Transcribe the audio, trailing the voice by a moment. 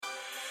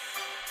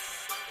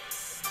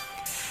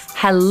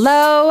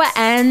Hello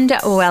and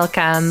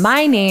welcome.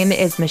 My name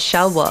is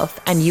Michelle Wolf,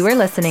 and you are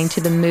listening to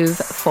the Move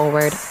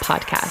Forward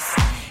podcast.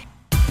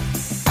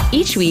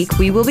 Each week,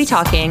 we will be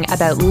talking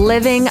about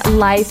living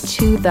life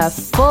to the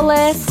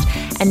fullest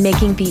and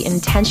making the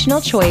intentional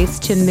choice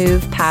to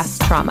move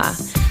past trauma.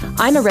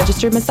 I'm a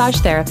registered massage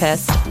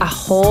therapist, a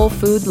whole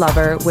food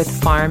lover with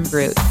farm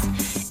roots.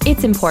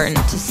 It's important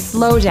to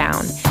slow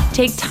down,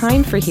 take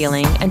time for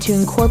healing, and to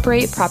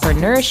incorporate proper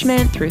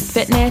nourishment through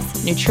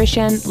fitness,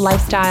 nutrition,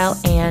 lifestyle,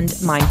 and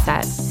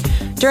mindset.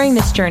 During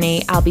this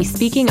journey, I'll be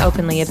speaking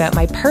openly about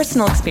my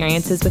personal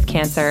experiences with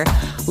cancer,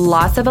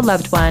 loss of a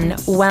loved one,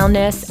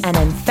 wellness, and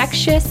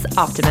infectious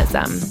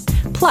optimism.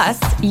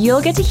 Plus,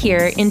 you'll get to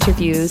hear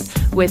interviews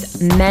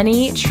with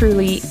many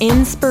truly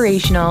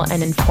inspirational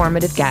and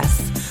informative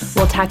guests.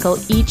 We'll tackle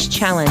each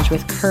challenge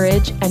with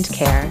courage and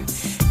care.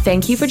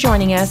 Thank you for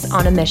joining us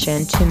on a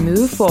mission to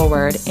move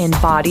forward in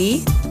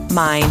body,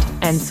 mind,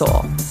 and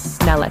soul.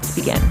 Now let's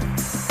begin.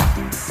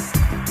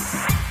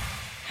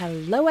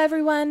 Hello,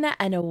 everyone,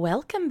 and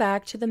welcome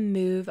back to the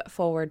Move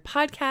Forward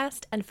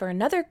podcast and for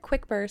another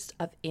quick burst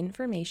of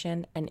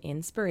information and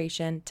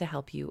inspiration to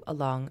help you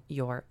along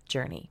your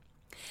journey.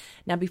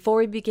 Now, before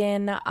we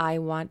begin, I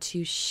want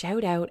to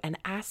shout out and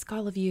ask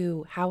all of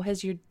you, how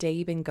has your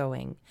day been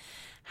going?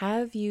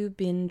 Have you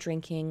been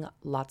drinking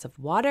lots of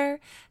water?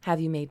 Have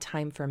you made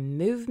time for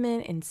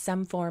movement in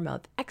some form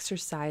of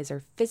exercise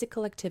or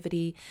physical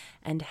activity?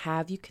 And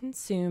have you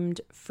consumed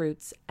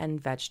fruits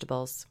and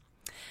vegetables?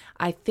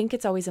 I think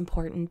it's always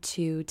important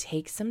to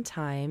take some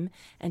time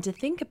and to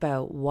think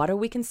about what are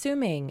we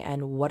consuming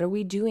and what are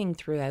we doing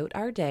throughout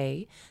our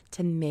day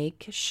to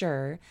make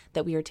sure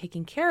that we are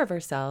taking care of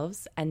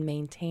ourselves and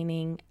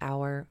maintaining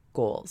our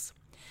goals.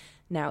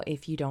 Now,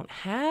 if you don't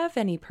have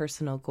any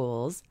personal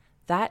goals,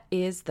 that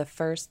is the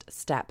first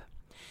step.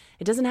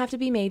 It doesn't have to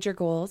be major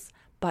goals,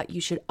 but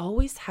you should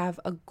always have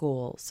a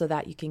goal so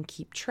that you can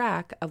keep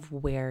track of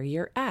where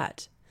you're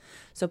at.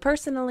 So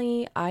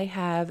personally, I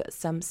have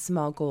some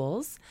small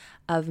goals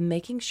of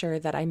making sure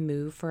that I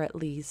move for at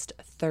least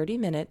 30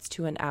 minutes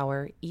to an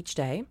hour each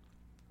day.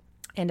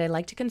 And I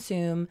like to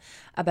consume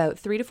about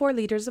 3 to 4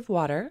 liters of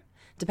water,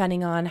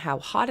 depending on how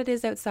hot it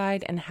is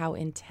outside and how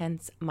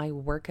intense my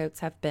workouts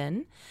have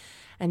been.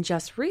 And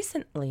just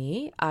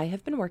recently, I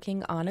have been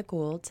working on a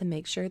goal to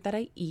make sure that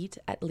I eat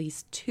at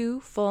least 2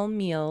 full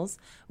meals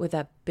with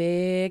a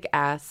big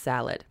ass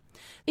salad.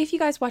 If you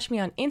guys watch me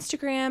on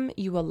Instagram,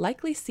 you will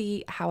likely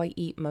see how I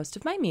eat most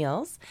of my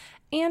meals.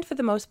 And for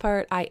the most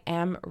part, I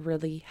am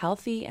really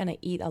healthy and I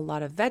eat a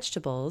lot of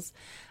vegetables.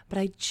 But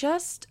I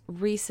just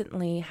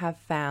recently have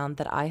found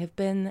that I have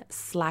been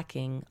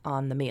slacking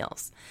on the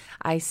meals.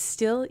 I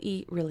still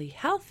eat really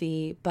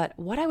healthy, but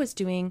what I was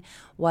doing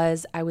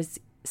was I was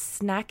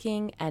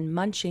snacking and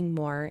munching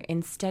more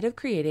instead of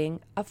creating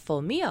a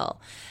full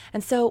meal.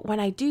 And so when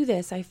I do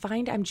this, I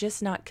find I'm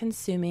just not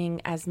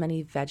consuming as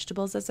many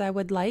vegetables as I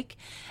would like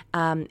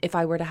if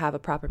I were to have a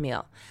proper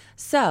meal.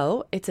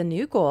 So it's a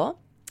new goal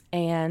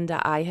and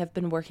I have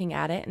been working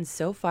at it. And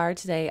so far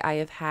today, I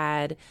have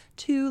had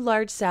 2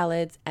 large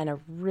salads and a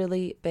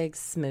really big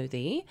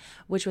smoothie,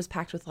 which was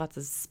packed with lots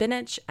of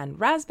spinach and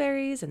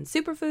raspberries and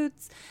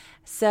superfoods.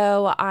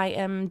 So I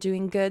am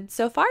doing good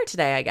so far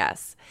today, I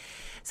guess.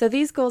 So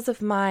these goals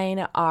of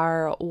mine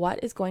are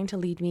what is going to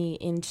lead me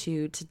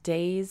into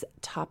today's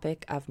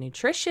topic of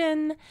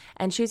nutrition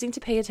and choosing to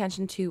pay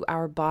attention to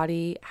our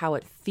body, how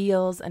it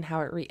feels, and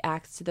how it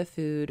reacts to the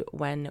food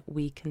when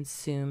we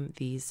consume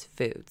these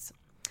foods.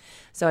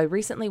 So I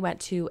recently went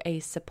to a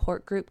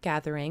support group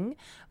gathering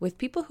with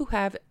people who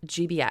have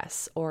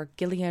GBS or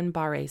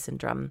Guillain-Barré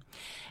syndrome.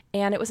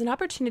 And it was an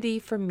opportunity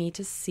for me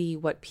to see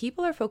what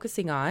people are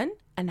focusing on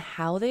and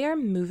how they are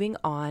moving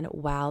on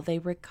while they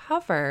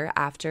recover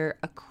after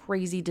a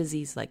crazy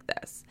disease like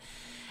this.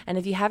 And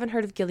if you haven't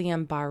heard of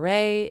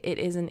Guillain-Barré, it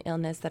is an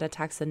illness that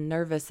attacks the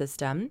nervous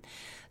system.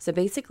 So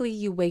basically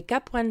you wake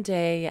up one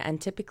day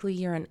and typically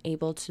you're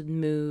unable to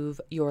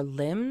move your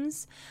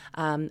limbs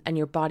and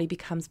your body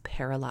becomes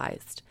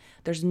paralyzed.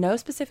 There's no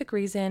specific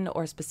reason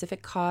or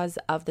specific cause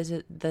of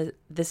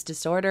this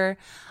disorder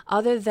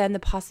other than the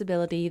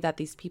possibility that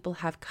these people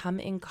have come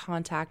in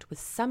contact with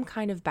some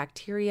kind of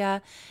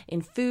bacteria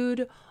in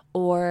food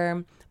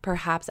or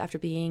perhaps after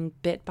being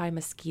bit by a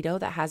mosquito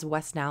that has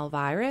West Nile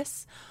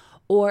virus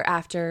or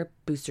after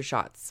booster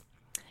shots.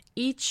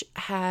 Each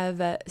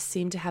have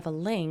seemed to have a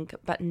link,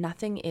 but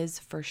nothing is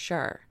for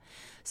sure.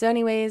 So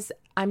anyways,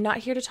 I'm not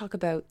here to talk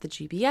about the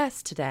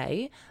GBS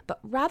today, but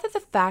rather the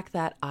fact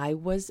that I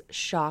was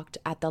shocked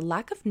at the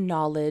lack of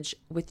knowledge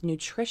with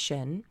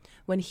nutrition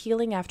when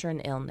healing after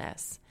an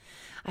illness.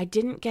 I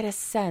didn't get a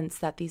sense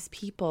that these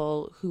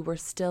people who were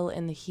still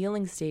in the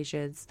healing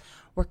stages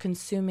were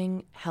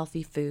consuming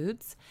healthy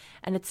foods.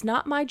 And it's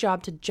not my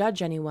job to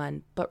judge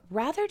anyone, but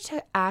rather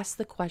to ask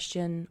the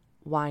question,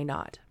 why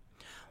not?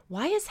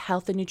 Why is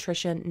health and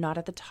nutrition not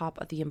at the top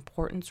of the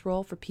importance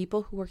role for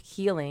people who are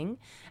healing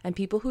and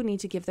people who need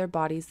to give their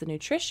bodies the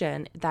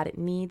nutrition that it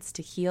needs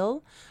to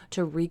heal,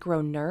 to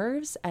regrow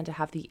nerves, and to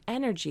have the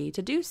energy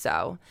to do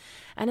so?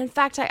 And in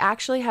fact, I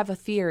actually have a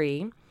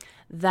theory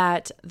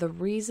that the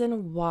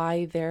reason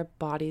why their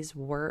bodies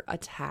were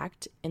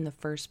attacked in the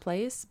first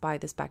place by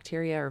this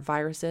bacteria or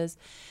viruses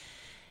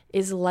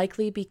is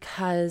likely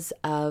because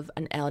of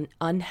an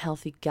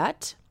unhealthy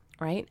gut,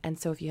 right? And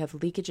so if you have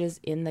leakages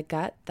in the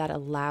gut, that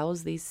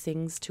allows these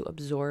things to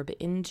absorb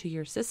into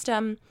your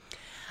system.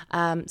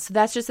 So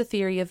that's just a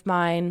theory of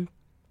mine,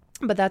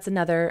 but that's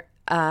another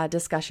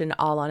discussion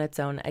all on its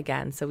own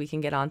again. So we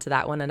can get onto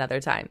that one another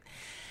time.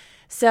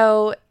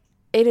 So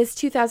it is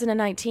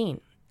 2019.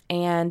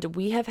 And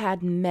we have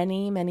had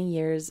many, many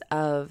years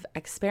of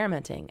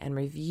experimenting and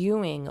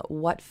reviewing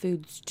what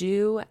foods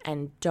do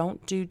and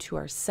don't do to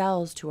our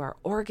cells, to our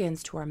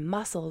organs, to our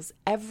muscles,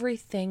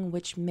 everything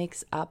which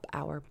makes up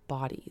our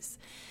bodies.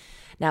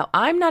 Now,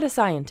 I'm not a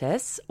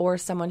scientist or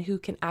someone who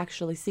can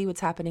actually see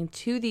what's happening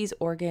to these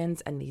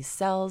organs and these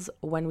cells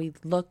when we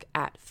look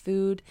at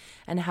food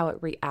and how it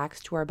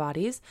reacts to our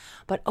bodies.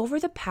 But over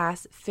the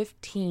past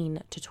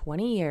 15 to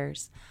 20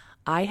 years,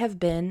 I have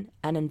been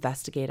an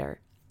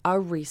investigator, a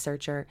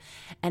researcher,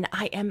 and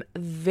I am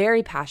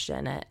very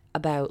passionate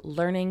about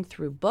learning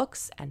through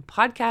books and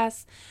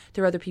podcasts,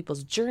 through other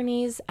people's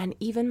journeys, and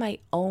even my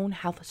own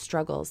health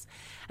struggles.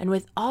 And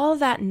with all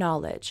that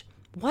knowledge,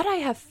 what I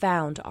have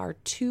found are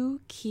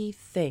two key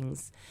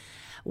things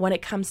when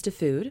it comes to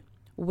food,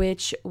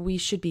 which we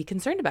should be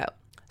concerned about.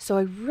 So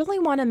I really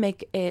want to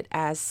make it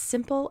as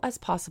simple as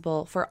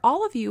possible for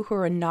all of you who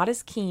are not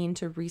as keen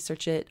to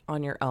research it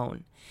on your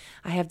own.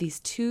 I have these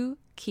two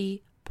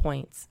key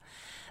points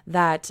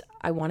that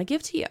I want to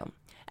give to you.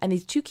 And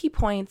these two key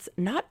points,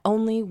 not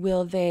only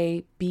will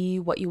they be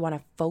what you want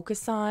to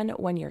focus on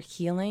when you're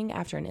healing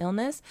after an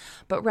illness,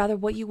 but rather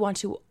what you want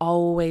to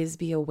always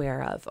be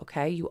aware of,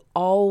 okay? You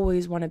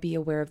always want to be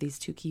aware of these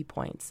two key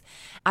points.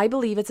 I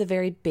believe it's a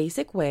very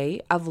basic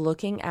way of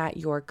looking at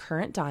your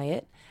current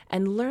diet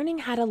and learning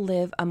how to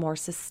live a more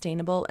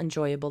sustainable,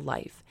 enjoyable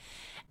life.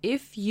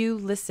 If you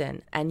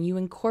listen and you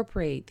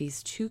incorporate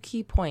these two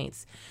key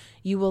points,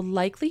 you will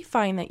likely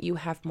find that you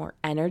have more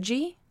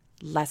energy,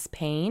 less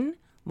pain,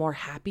 more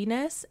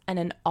happiness, and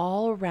an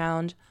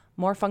all-around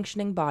more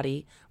functioning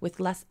body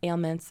with less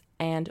ailments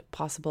and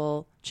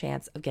possible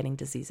chance of getting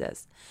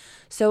diseases.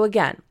 So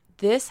again,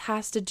 this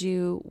has to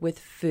do with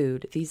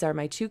food. These are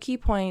my two key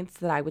points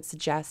that I would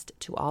suggest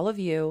to all of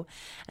you.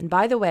 And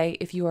by the way,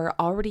 if you are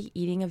already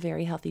eating a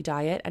very healthy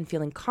diet and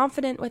feeling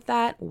confident with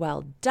that,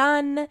 well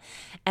done.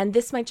 And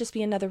this might just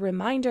be another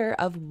reminder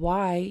of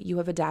why you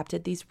have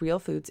adapted these real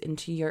foods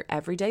into your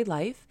everyday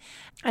life.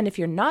 And if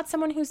you're not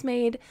someone who's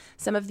made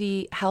some of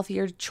the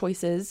healthier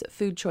choices,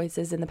 food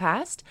choices in the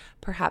past,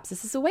 perhaps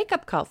this is a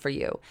wake-up call for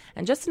you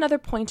and just another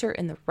pointer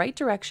in the right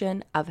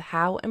direction of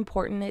how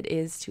important it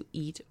is to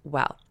eat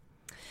well.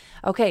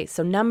 Okay,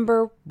 so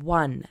number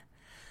 1,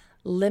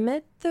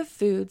 limit the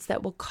foods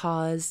that will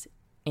cause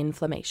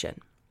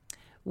inflammation.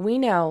 We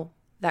know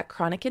that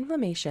chronic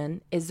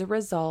inflammation is a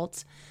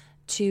result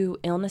to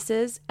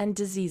illnesses and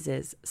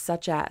diseases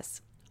such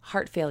as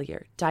heart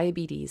failure,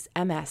 diabetes,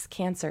 MS,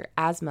 cancer,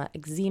 asthma,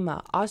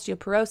 eczema,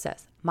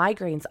 osteoporosis,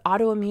 migraines,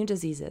 autoimmune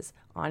diseases.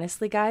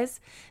 Honestly,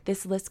 guys,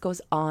 this list goes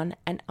on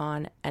and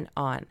on and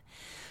on.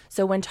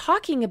 So when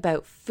talking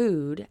about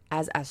food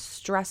as a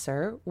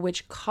stressor,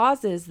 which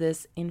causes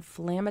this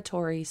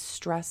inflammatory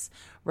stress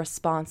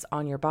response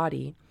on your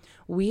body,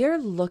 we are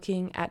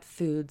looking at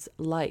foods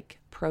like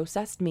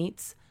processed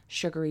meats,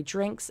 sugary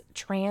drinks,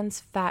 trans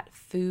fat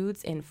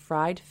foods in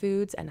fried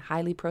foods and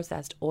highly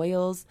processed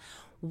oils,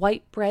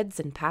 white breads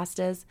and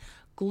pastas,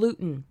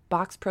 gluten,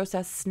 box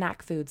processed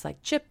snack foods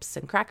like chips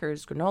and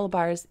crackers, granola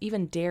bars,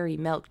 even dairy,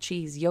 milk,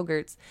 cheese,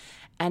 yogurts,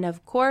 and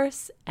of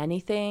course,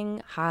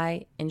 anything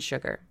high in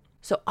sugar.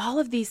 So all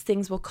of these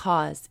things will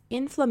cause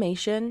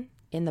inflammation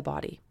in the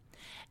body.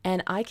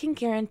 And I can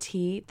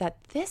guarantee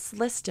that this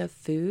list of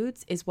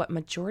foods is what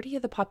majority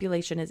of the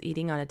population is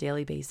eating on a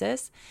daily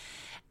basis.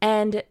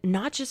 And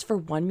not just for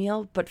one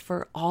meal, but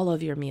for all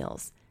of your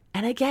meals.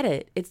 And I get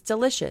it. It's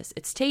delicious.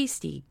 It's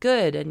tasty,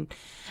 good.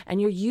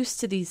 And you're used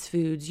to these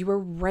foods. You were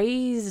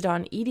raised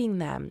on eating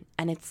them.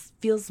 And it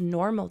feels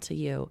normal to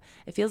you.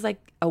 It feels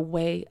like a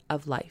way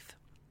of life.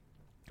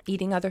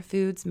 Eating other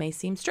foods may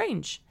seem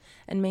strange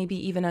and maybe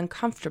even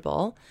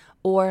uncomfortable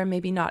or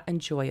maybe not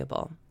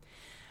enjoyable.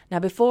 Now,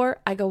 before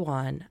I go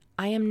on,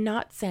 I am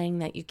not saying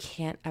that you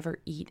can't ever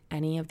eat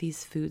any of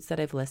these foods that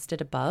I've listed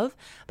above,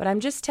 but I'm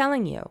just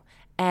telling you,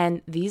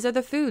 and these are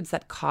the foods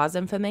that cause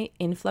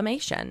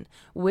inflammation,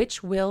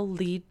 which will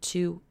lead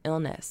to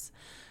illness.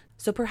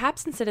 So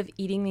perhaps instead of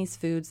eating these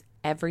foods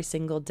every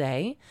single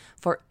day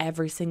for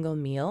every single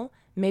meal,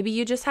 maybe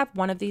you just have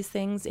one of these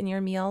things in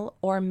your meal,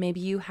 or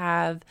maybe you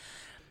have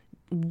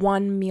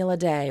one meal a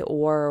day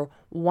or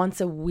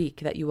once a week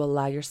that you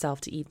allow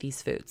yourself to eat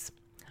these foods.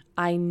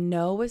 I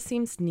know it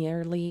seems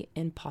nearly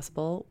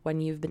impossible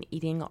when you've been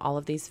eating all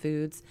of these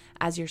foods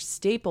as your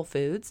staple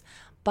foods,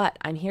 but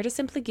I'm here to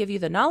simply give you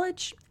the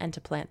knowledge and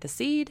to plant the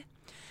seed.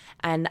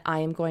 And I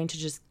am going to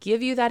just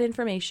give you that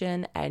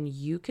information and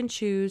you can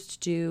choose to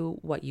do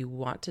what you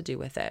want to do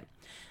with it.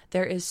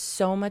 There is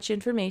so much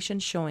information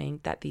showing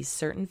that these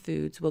certain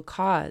foods will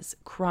cause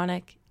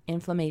chronic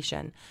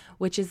inflammation,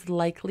 which is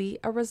likely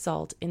a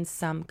result in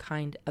some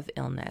kind of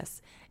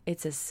illness.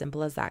 It's as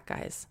simple as that,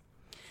 guys.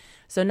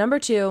 So number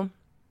 2,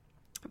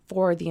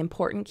 for the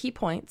important key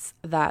points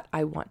that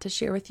I want to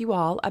share with you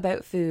all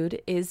about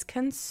food is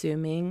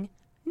consuming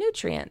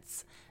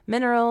nutrients,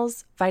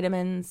 minerals,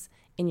 vitamins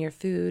in your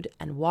food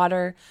and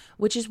water,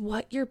 which is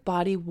what your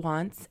body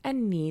wants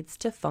and needs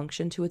to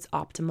function to its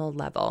optimal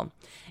level.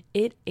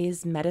 It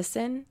is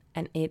medicine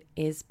and it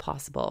is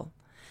possible.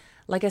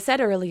 Like I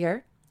said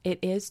earlier, it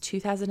is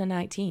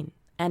 2019,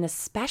 and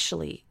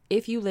especially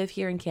if you live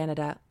here in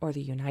Canada or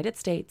the United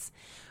States,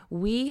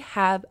 we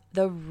have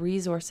the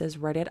resources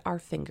right at our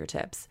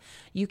fingertips.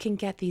 You can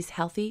get these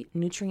healthy,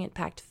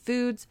 nutrient-packed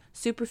foods,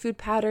 superfood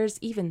powders,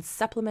 even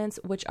supplements,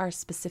 which are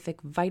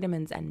specific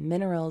vitamins and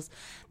minerals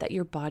that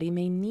your body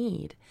may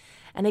need.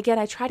 And again,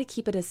 I try to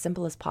keep it as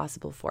simple as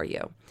possible for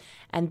you.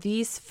 And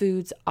these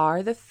foods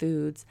are the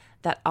foods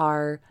that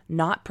are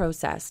not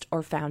processed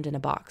or found in a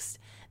box.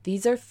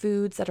 These are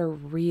foods that are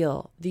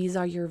real. These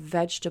are your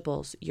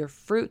vegetables, your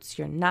fruits,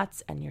 your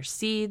nuts and your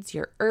seeds,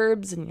 your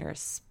herbs and your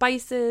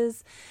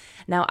spices.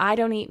 Now, I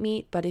don't eat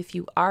meat, but if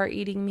you are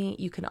eating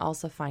meat, you can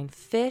also find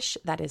fish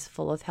that is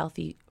full of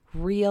healthy,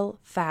 real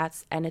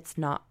fats, and it's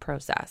not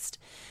processed.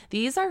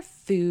 These are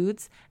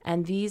foods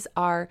and these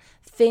are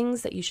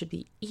things that you should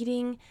be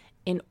eating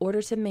in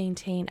order to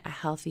maintain a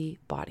healthy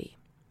body.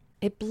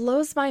 It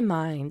blows my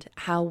mind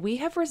how we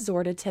have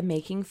resorted to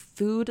making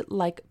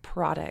food-like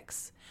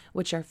products,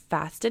 which are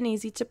fast and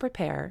easy to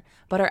prepare,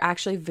 but are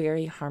actually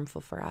very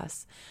harmful for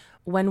us,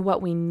 when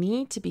what we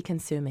need to be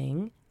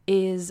consuming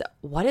is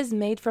what is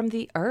made from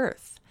the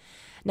earth.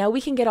 Now,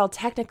 we can get all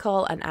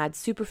technical and add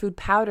superfood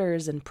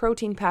powders and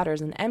protein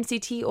powders and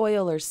MCT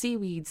oil or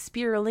seaweed,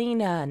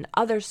 spirulina, and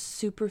other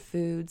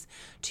superfoods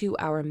to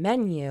our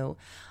menu,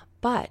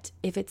 but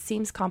if it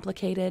seems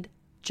complicated,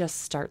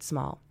 just start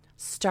small.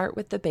 Start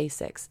with the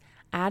basics,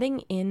 adding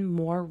in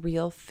more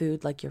real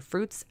food like your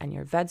fruits and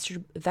your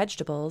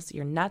vegetables,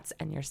 your nuts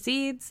and your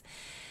seeds.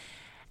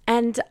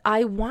 And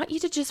I want you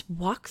to just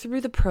walk through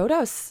the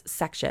produce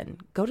section.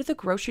 Go to the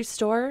grocery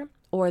store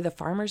or the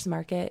farmer's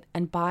market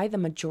and buy the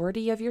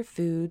majority of your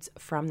foods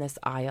from this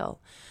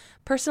aisle.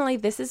 Personally,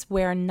 this is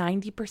where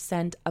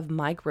 90% of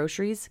my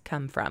groceries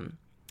come from.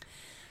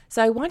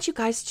 So I want you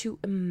guys to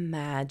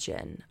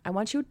imagine. I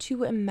want you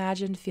to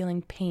imagine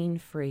feeling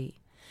pain-free.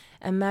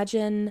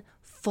 Imagine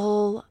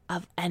full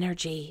of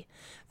energy,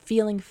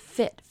 feeling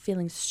fit,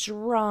 feeling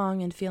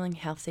strong, and feeling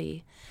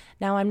healthy.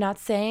 Now, I'm not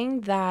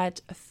saying that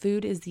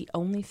food is the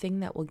only thing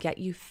that will get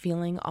you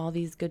feeling all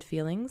these good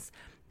feelings,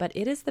 but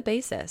it is the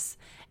basis.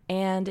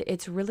 And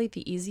it's really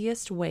the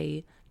easiest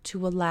way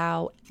to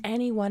allow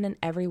anyone and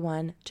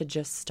everyone to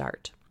just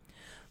start.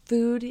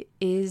 Food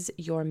is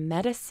your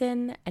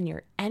medicine and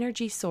your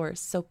energy source.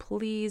 So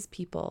please,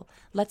 people,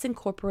 let's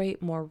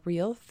incorporate more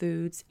real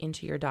foods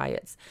into your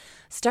diets.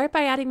 Start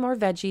by adding more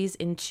veggies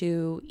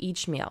into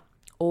each meal.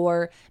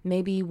 Or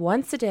maybe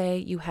once a day,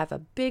 you have a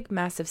big,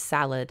 massive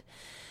salad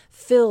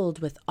filled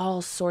with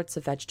all sorts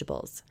of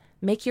vegetables.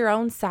 Make your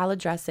own salad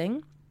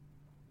dressing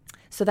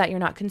so that you're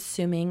not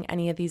consuming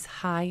any of these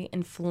high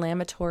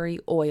inflammatory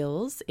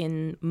oils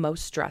in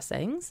most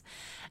dressings,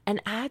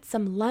 and add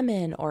some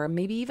lemon or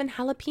maybe even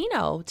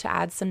jalapeno to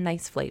add some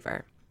nice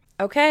flavor.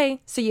 Okay,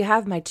 so you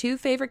have my 2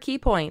 favorite key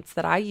points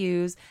that I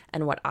use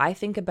and what I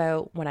think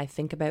about when I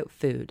think about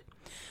food.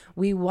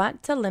 We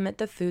want to limit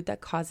the food that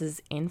causes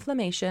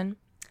inflammation,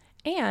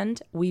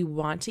 and we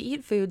want to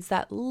eat foods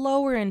that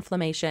lower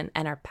inflammation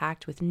and are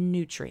packed with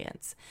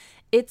nutrients.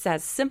 It's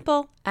as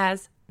simple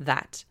as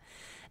that.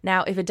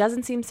 Now, if it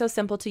doesn't seem so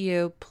simple to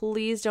you,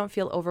 please don't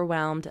feel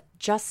overwhelmed.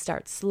 Just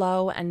start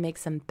slow and make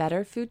some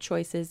better food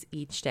choices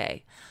each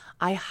day.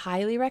 I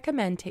highly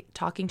recommend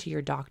talking to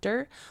your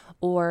doctor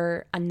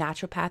or a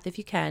naturopath if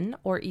you can,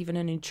 or even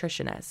a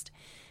nutritionist.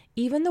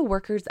 Even the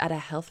workers at a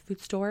health food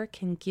store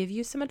can give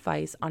you some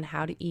advice on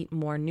how to eat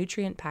more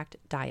nutrient-packed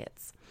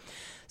diets.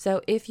 So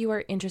if you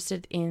are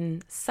interested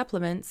in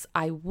supplements,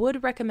 I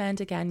would recommend,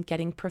 again,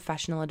 getting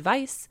professional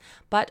advice.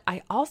 But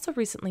I also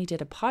recently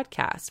did a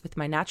podcast with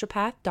my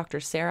naturopath, Dr.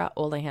 Sarah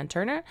Olahan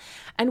Turner,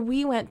 and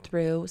we went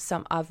through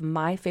some of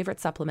my favorite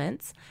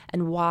supplements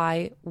and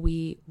why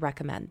we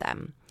recommend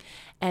them.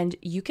 And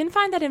you can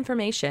find that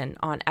information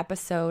on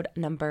episode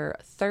number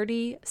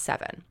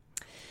 37.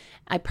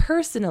 I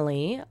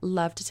personally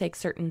love to take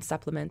certain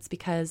supplements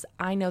because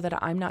I know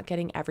that I'm not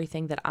getting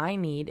everything that I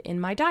need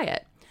in my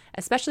diet,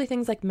 especially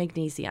things like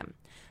magnesium.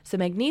 So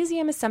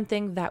magnesium is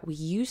something that we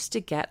used to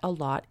get a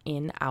lot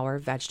in our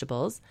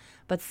vegetables,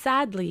 but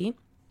sadly,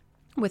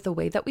 with the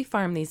way that we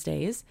farm these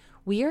days,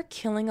 we are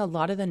killing a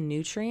lot of the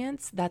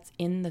nutrients that's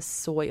in the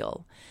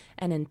soil.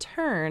 And in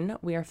turn,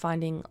 we are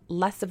finding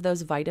less of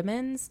those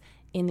vitamins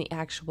in the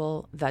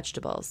actual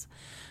vegetables.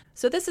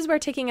 So this is where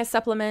taking a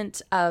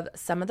supplement of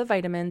some of the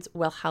vitamins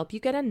will help you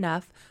get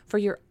enough for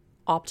your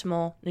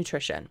optimal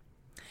nutrition.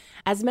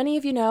 As many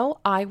of you know,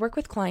 I work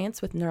with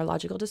clients with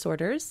neurological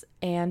disorders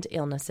and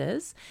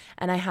illnesses,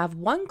 and I have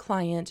one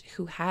client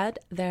who had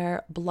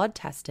their blood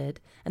tested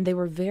and they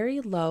were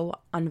very low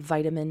on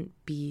vitamin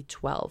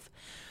B12,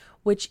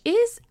 which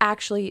is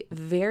actually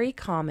very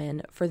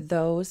common for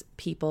those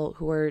people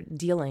who are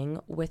dealing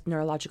with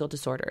neurological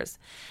disorders.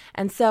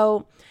 And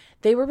so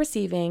they were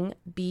receiving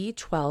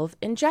B12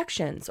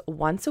 injections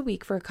once a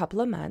week for a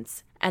couple of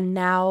months, and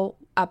now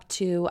up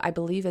to, I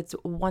believe it's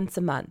once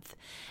a month.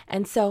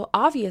 And so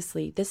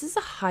obviously this is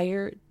a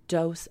higher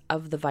dose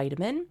of the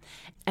vitamin.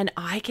 And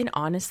I can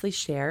honestly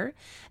share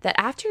that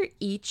after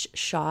each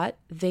shot,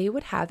 they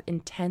would have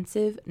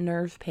intensive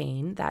nerve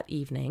pain that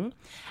evening.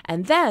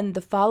 And then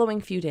the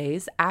following few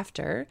days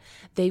after,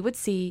 they would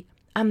see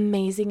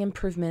amazing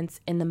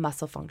improvements in the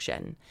muscle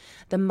function.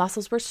 The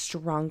muscles were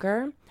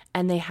stronger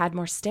and they had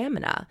more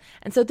stamina.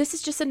 And so this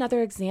is just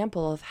another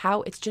example of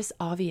how it's just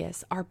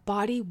obvious. Our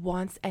body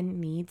wants and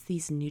needs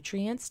these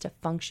nutrients to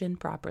function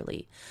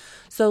properly.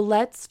 So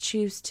let's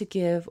choose to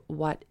give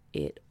what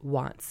it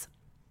wants.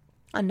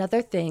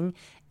 Another thing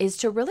is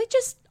to really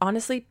just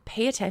honestly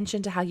pay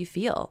attention to how you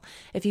feel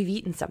if you've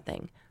eaten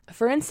something.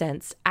 For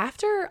instance,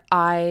 after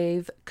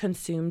I've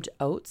consumed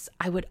oats,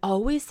 I would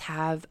always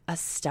have a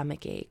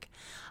stomach ache.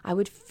 I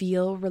would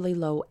feel really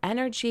low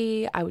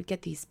energy. I would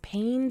get these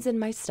pains in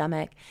my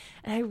stomach,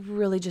 and I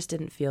really just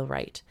didn't feel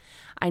right.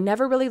 I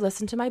never really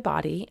listened to my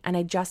body, and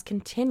I just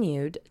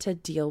continued to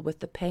deal with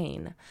the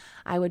pain.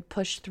 I would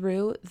push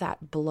through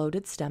that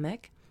bloated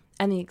stomach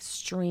and the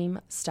extreme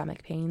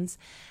stomach pains,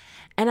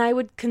 and I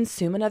would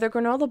consume another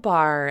granola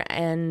bar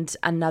and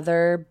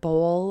another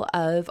bowl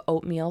of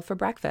oatmeal for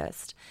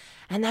breakfast.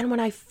 And then when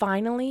I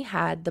finally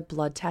had the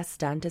blood test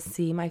done to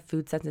see my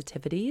food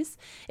sensitivities,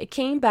 it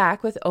came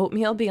back with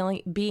oatmeal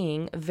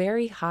being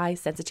very high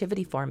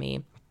sensitivity for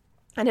me.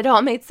 And it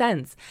all made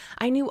sense.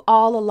 I knew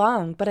all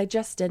along, but I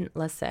just didn't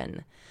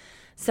listen.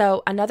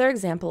 So another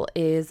example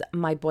is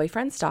my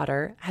boyfriend's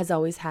daughter has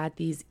always had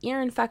these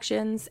ear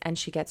infections and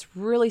she gets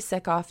really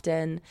sick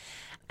often.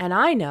 And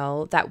I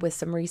know that with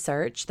some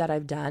research that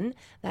I've done,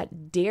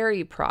 that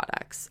dairy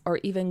products or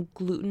even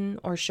gluten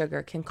or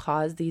sugar can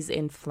cause these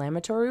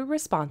inflammatory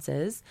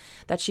responses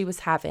that she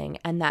was having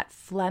and that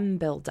phlegm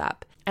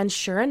buildup. And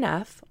sure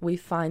enough, we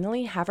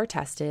finally have her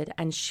tested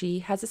and she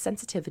has a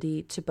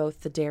sensitivity to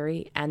both the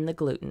dairy and the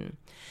gluten.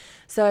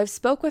 So I've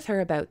spoke with her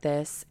about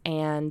this,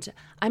 and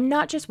I'm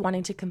not just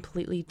wanting to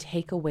completely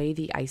take away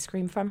the ice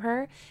cream from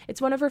her.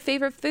 It's one of her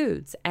favorite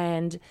foods,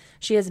 and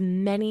she has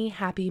many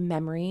happy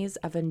memories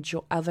of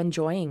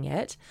enjoying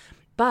it.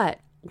 But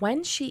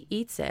when she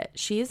eats it,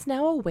 she is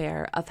now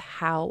aware of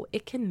how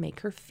it can make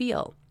her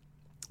feel.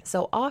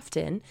 So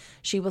often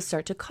she will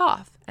start to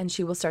cough and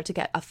she will start to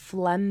get a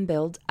phlegm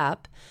build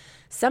up,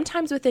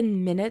 sometimes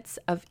within minutes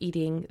of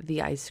eating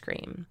the ice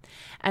cream.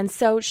 And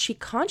so she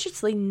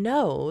consciously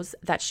knows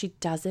that she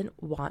doesn't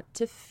want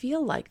to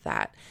feel like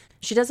that.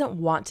 She doesn't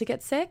want to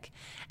get sick.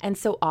 And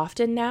so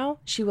often now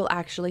she will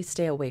actually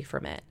stay away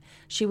from it.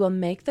 She will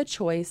make the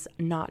choice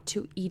not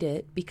to eat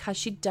it because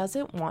she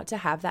doesn't want to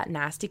have that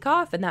nasty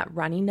cough and that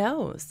runny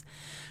nose.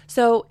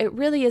 So it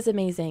really is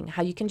amazing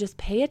how you can just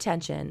pay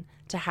attention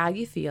to how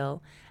you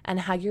feel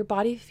and how your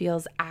body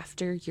feels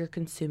after you're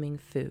consuming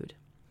food.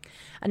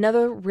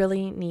 Another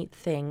really neat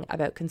thing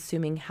about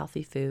consuming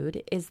healthy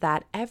food is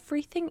that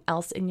everything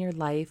else in your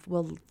life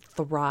will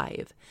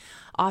thrive.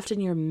 Often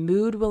your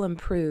mood will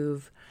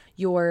improve.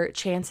 Your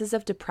chances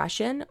of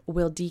depression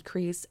will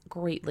decrease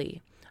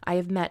greatly. I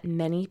have met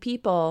many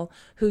people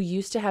who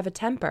used to have a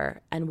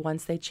temper, and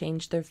once they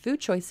changed their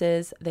food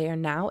choices, they are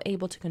now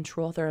able to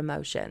control their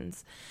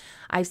emotions.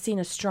 I've seen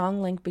a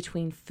strong link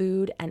between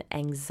food and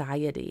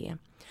anxiety.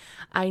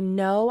 I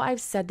know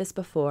I've said this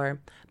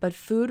before, but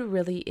food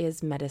really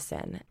is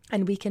medicine,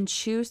 and we can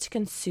choose to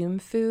consume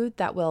food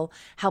that will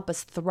help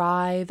us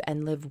thrive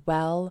and live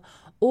well,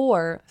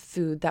 or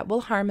food that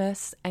will harm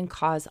us and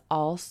cause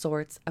all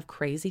sorts of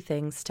crazy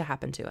things to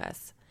happen to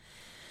us.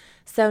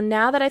 So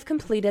now that I've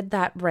completed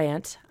that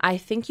rant, I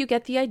think you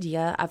get the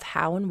idea of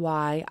how and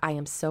why I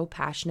am so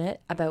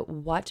passionate about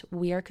what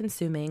we are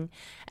consuming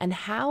and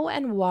how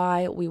and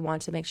why we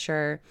want to make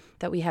sure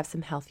that we have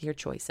some healthier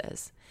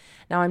choices.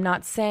 Now, I'm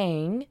not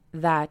saying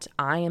that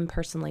I am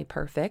personally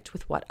perfect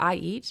with what I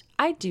eat.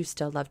 I do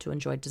still love to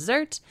enjoy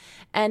dessert,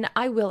 and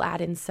I will add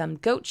in some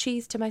goat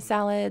cheese to my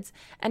salads,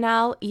 and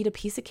I'll eat a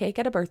piece of cake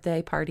at a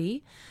birthday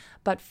party.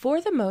 But for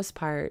the most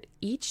part,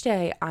 each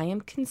day I am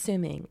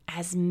consuming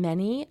as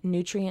many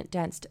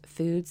nutrient-dense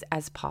foods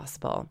as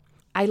possible.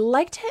 I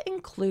like to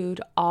include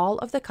all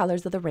of the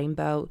colors of the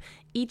rainbow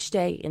each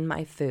day in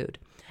my food.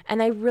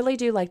 And I really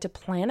do like to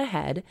plan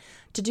ahead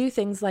to do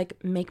things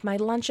like make my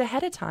lunch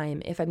ahead of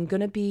time. If I'm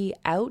going to be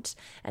out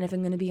and if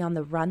I'm going to be on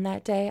the run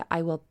that day,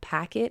 I will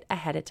pack it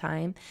ahead of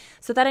time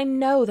so that I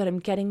know that I'm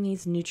getting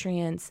these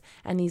nutrients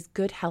and these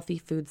good healthy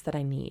foods that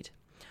I need.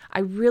 I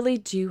really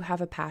do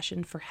have a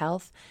passion for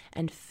health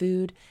and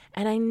food,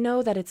 and I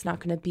know that it's not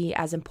going to be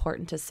as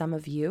important to some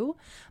of you,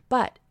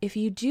 but if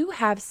you do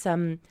have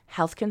some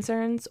health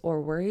concerns or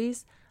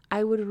worries,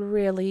 I would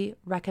really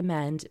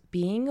recommend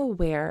being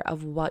aware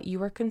of what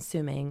you are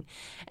consuming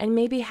and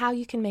maybe how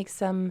you can make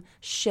some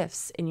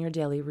shifts in your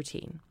daily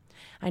routine.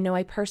 I know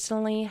I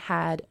personally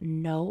had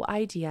no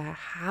idea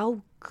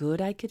how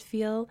good I could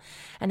feel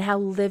and how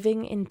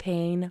living in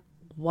pain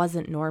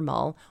wasn't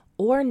normal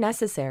or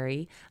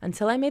necessary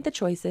until I made the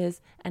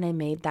choices and I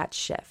made that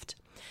shift.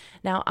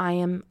 Now I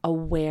am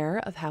aware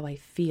of how I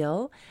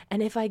feel,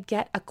 and if I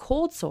get a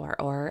cold sore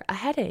or a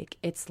headache,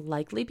 it's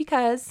likely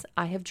because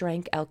I have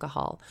drank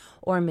alcohol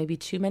or maybe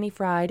too many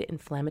fried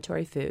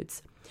inflammatory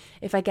foods.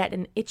 If I get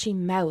an itchy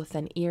mouth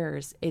and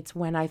ears, it's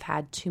when I've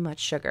had too much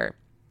sugar.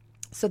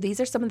 So these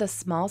are some of the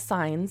small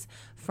signs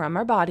from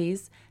our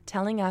bodies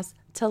telling us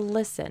to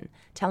listen,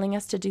 telling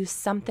us to do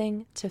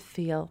something to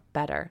feel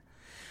better.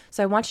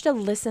 So I want you to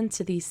listen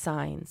to these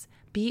signs.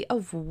 Be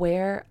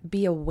aware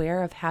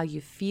of how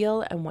you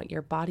feel and what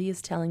your body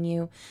is telling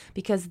you,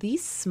 because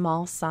these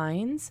small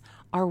signs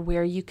are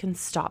where you can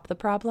stop the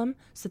problem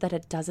so that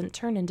it doesn't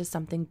turn into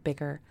something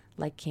bigger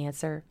like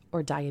cancer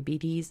or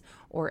diabetes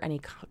or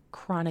any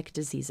chronic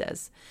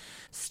diseases.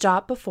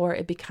 Stop before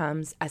it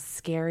becomes a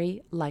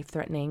scary,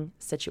 life-threatening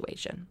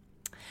situation.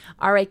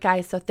 All right,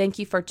 guys, so thank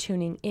you for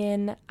tuning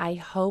in. I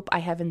hope I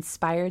have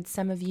inspired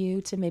some of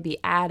you to maybe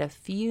add a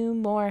few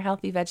more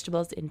healthy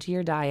vegetables into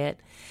your diet.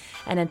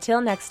 And until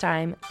next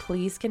time,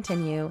 please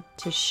continue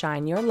to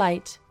shine your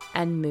light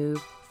and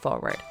move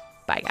forward.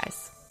 Bye,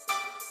 guys.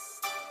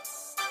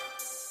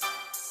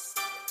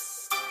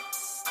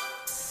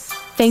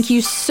 Thank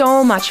you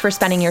so much for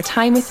spending your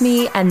time with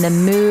me and the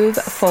Move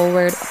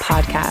Forward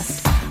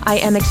podcast. I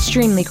am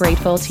extremely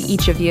grateful to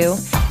each of you.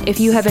 If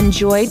you have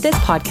enjoyed this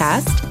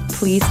podcast,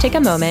 please take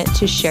a moment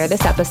to share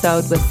this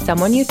episode with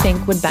someone you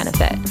think would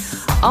benefit.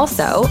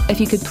 Also, if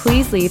you could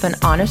please leave an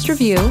honest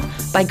review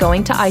by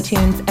going to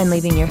iTunes and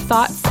leaving your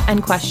thoughts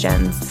and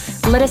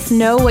questions. Let us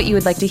know what you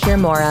would like to hear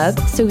more of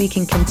so we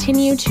can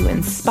continue to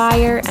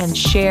inspire and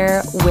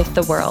share with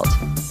the world.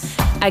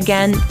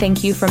 Again,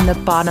 thank you from the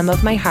bottom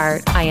of my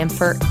heart. I am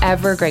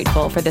forever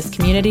grateful for this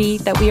community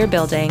that we are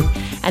building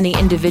and the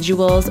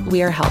individuals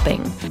we are helping.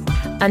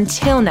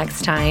 Until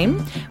next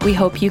time, we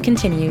hope you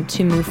continue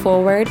to move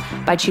forward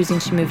by choosing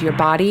to move your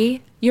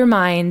body, your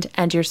mind,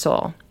 and your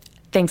soul.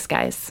 Thanks,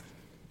 guys.